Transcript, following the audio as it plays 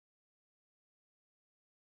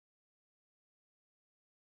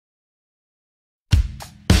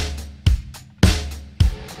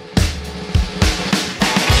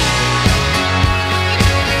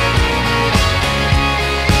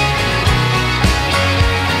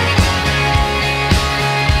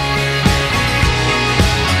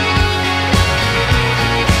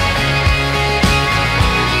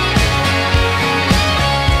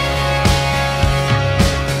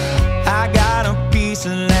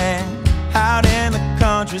man out in the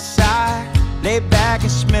countryside. Lay back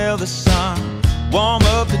and smell the sun, warm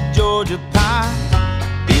up the Georgia pie.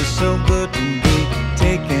 Feels so good to be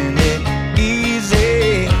taking it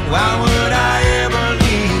easy. Why would I ever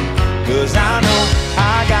leave? 'Cause I know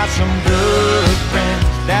I got some good friends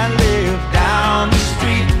that live down the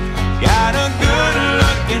street. Got a good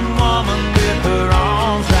looking woman with her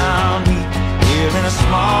arms round me. Here in a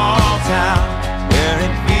small town where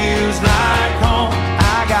it feels like home.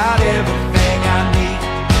 I got everything I need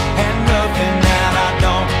and nothing that I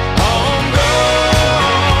don't.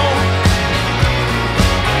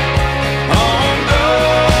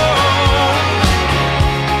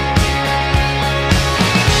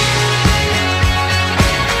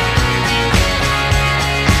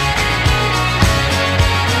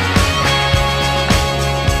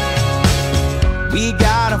 We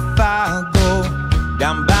got a fire go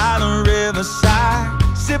down by the riverside.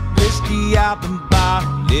 Sip whiskey out the bar,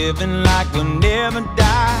 living like we'll never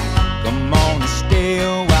die. Come on and stay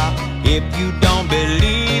a while if you don't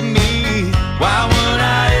believe me. Why would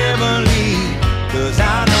I ever leave? 'Cause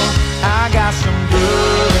I know I got some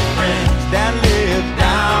good friends that live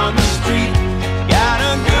down the street. Got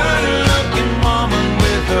a good looking woman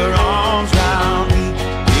with her arms round me.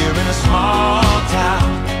 Here in a small town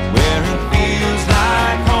where it feels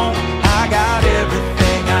like home. I got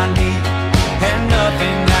everything I need and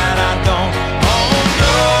nothing that I don't. Oh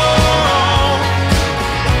no,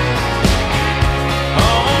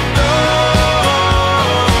 oh no,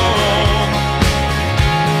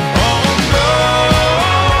 oh no,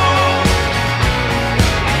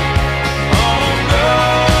 oh no.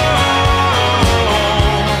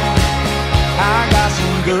 I got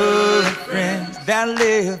some good friends that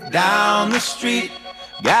live down the street.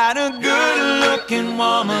 Got a good looking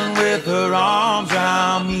woman with her arms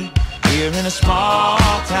round me. Here in a small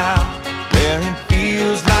town where it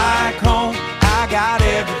feels like home. I got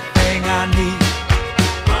everything I need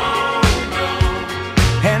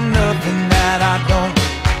and nothing that I don't.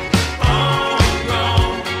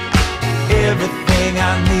 Everything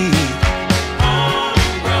I need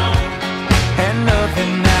and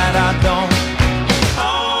nothing that I don't.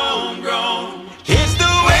 It's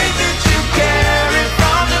the way that you carry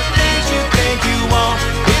from the things you think you want.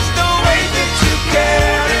 It's the way that you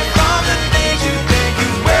carry from the things you think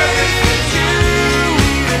you wear. It's you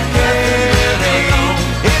that carry on.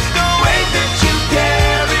 It's the way that you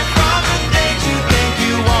carry from the things you think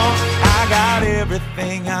you want. I got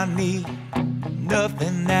everything I need,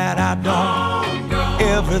 nothing that I don't.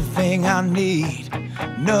 Everything I need,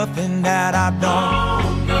 nothing that I don't.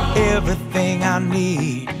 Everything I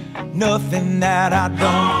need, nothing that I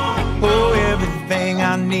don't. Oh, everything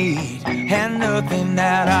I need and nothing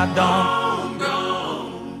that I don't.